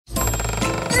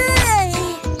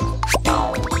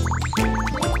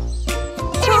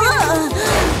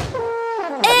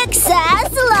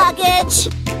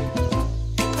switch!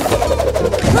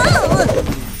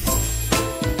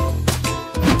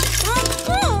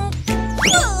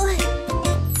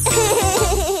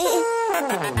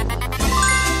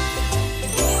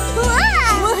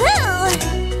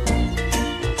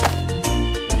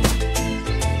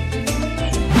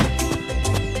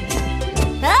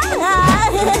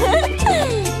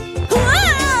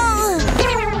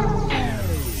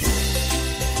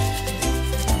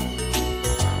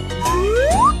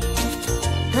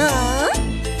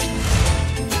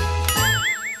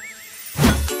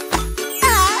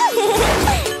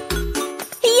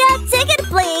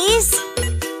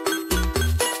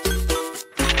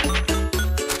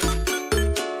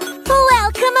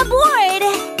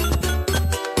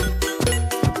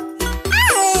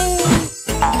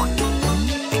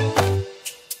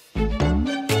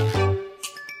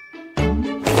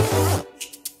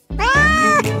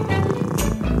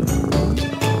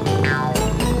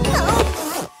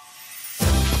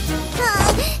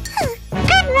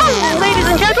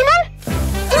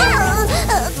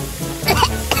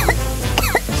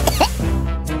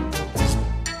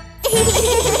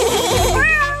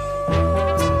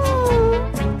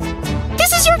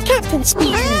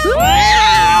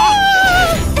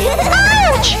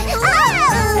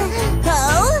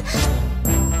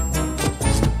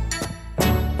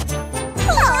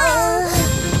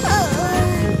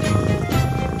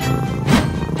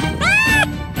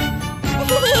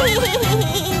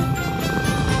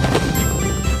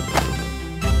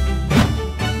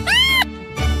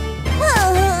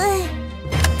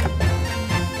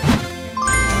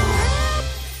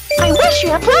 wish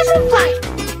you a pleasant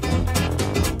flight.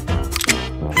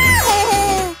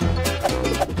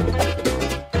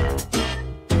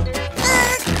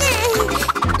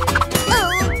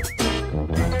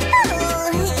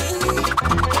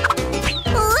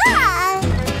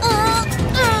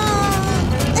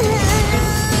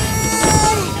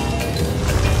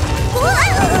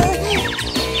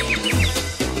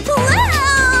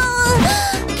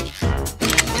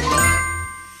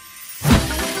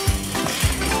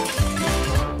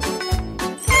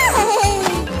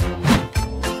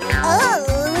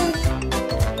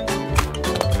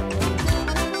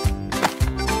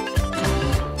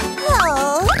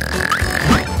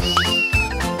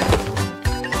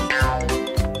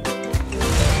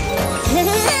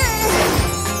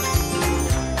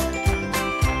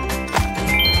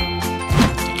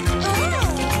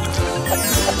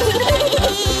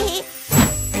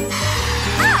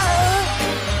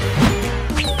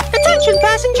 Attention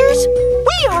passengers,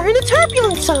 we are in a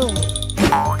turbulence zone.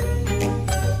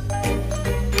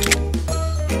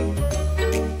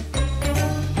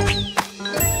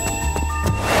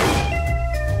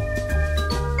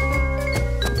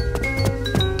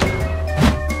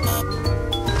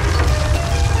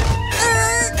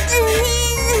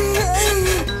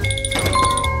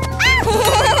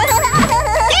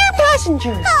 Dear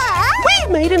passengers,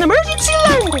 we've made an emergency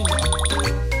landing.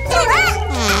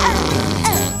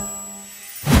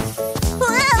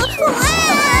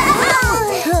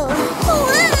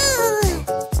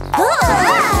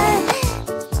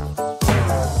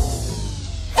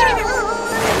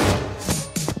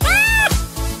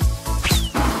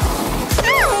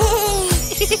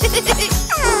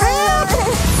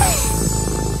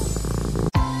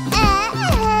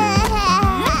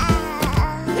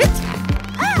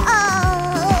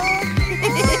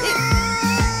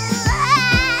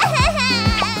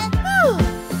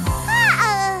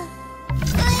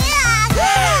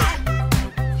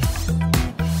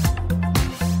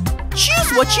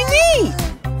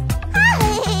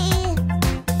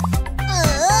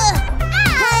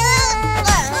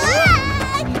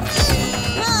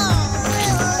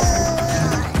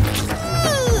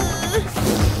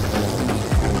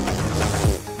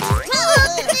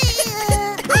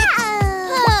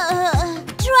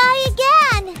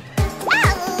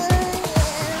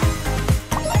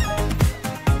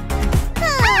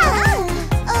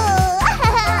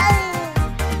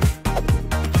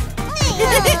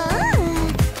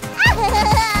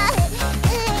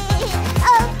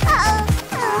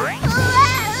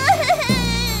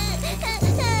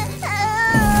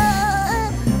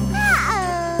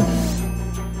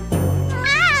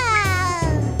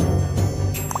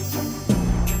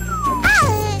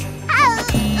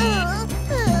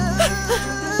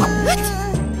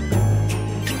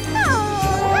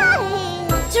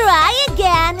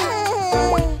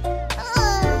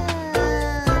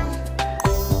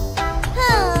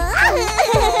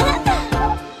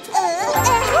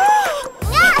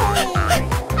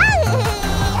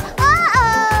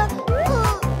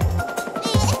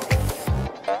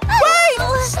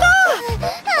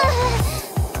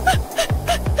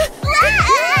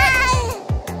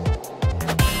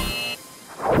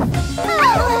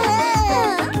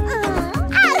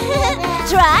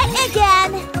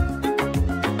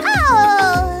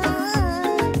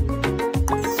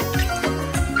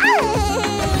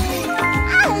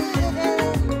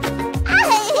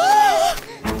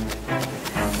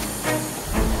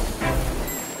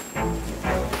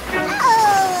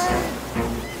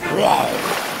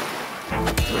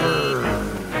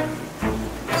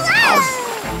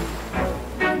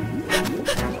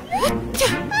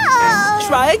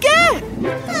 Try again.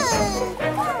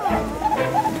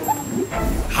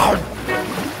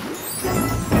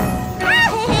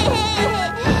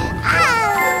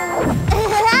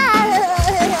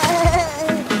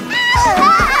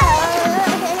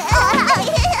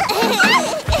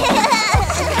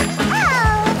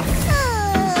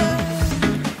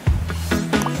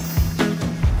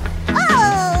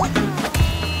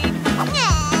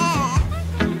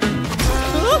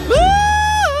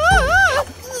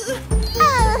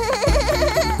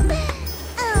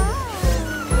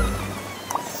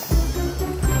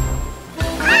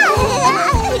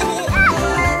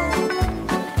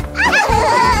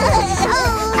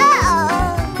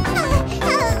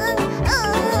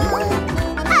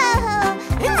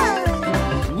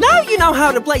 Know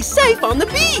how to play safe on the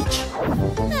beach.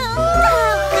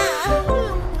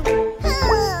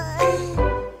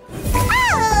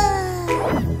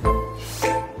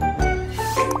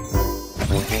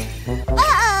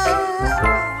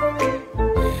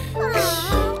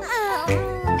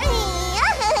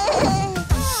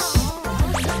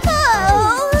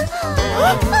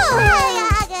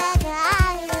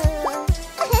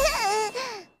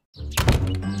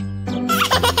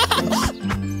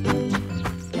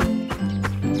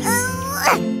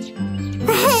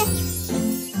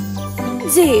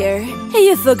 Dear,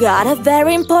 you forgot a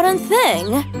very important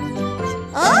thing.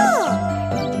 Oh!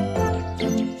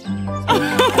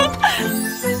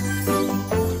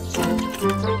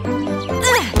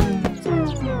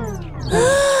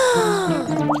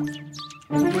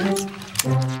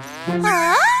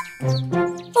 Huh?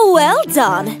 Well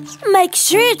done. Make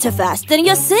sure to fasten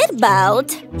your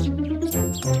seatbelt.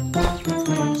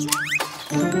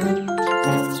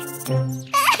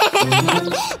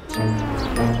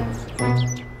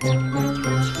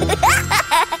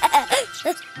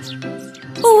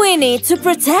 We need to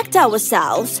protect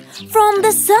ourselves from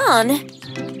the sun.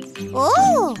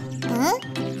 Oh! Huh?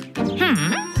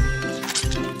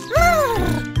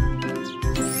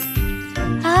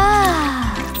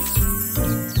 Ah.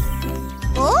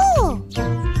 Oh!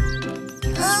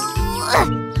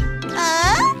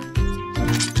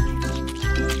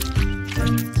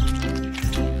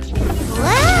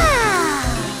 Wow!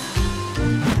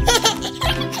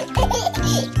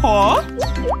 Huh?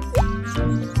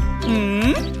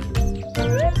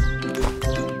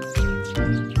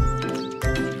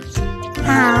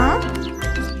 Huh?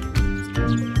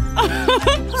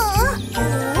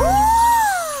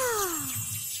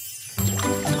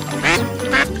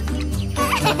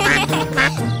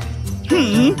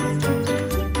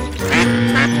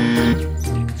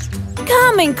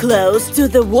 Coming close to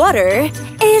the water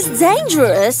is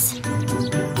dangerous.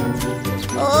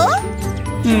 Oh?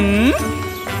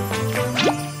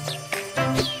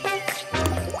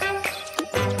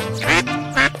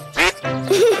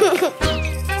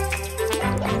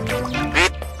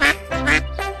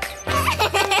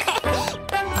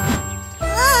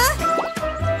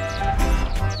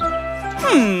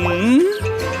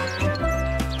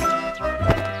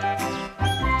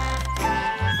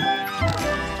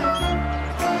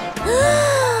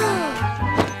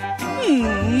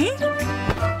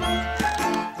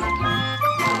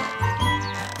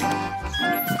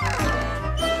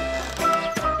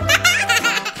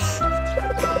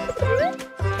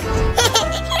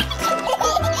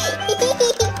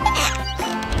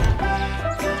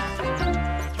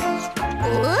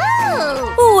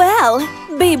 Well,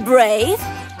 be brave,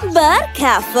 but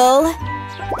careful.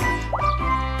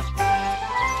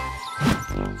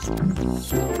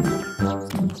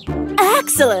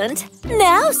 Excellent!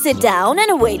 Now sit down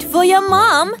and wait for your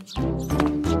mom.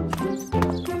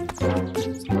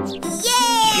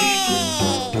 Yay!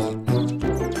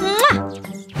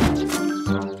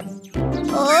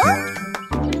 Oh?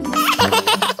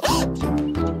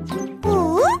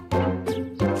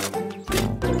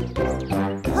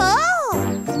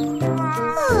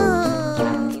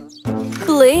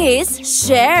 Please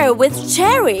share with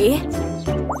Cherry.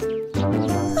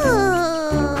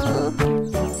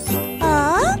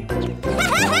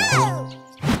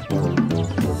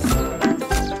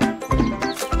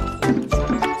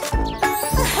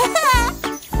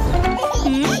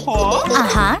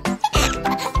 Uh-huh.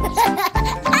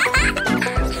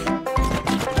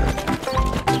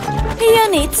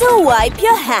 You need to wipe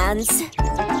your hands.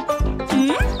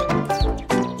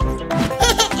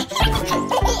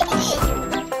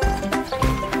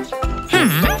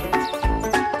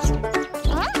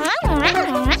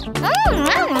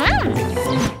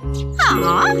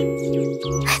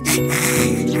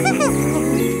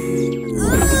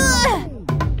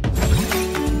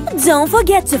 Don't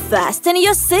forget to fasten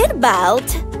your seatbelt.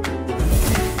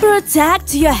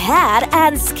 Protect your head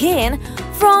and skin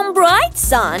from bright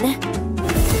sun.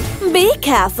 Be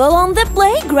careful on the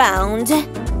playground.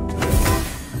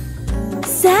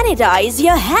 Sanitize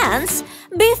your hands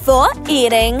before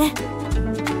eating.